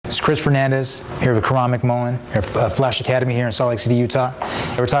Chris Fernandez here with Karam McMullen, here at Flash Academy here in Salt Lake City, Utah.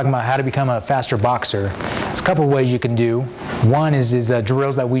 We're talking about how to become a faster boxer. There's a couple of ways you can do. One is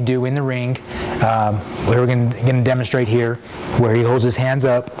drills that we do in the ring. We're going to demonstrate here where he holds his hands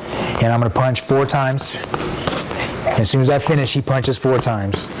up, and I'm going to punch 4 times. As soon as I finish, he punches 4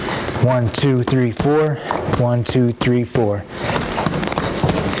 times. 1, 2, 3, 4. 1, 2, 3, 4.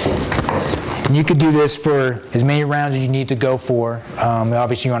 And you could do this for as many rounds as you need to go for.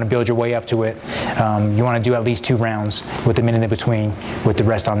 Obviously, you want to build your way up to it. You want to do at least 2 rounds with a minute in between, with the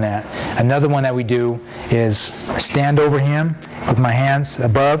rest on that. Another one that we do is stand over him with my hands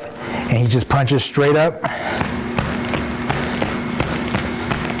above, and he just punches straight up.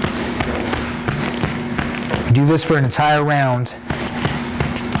 Do this for an entire round,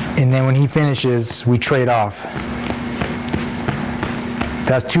 and then when he finishes, we trade off.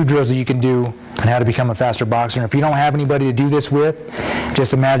 That's 2 drills that you can do on how to become a faster boxer. And if you don't have anybody to do this with,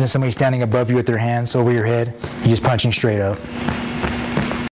 just imagine somebody standing above you with their hands over your head. You're just punching straight up.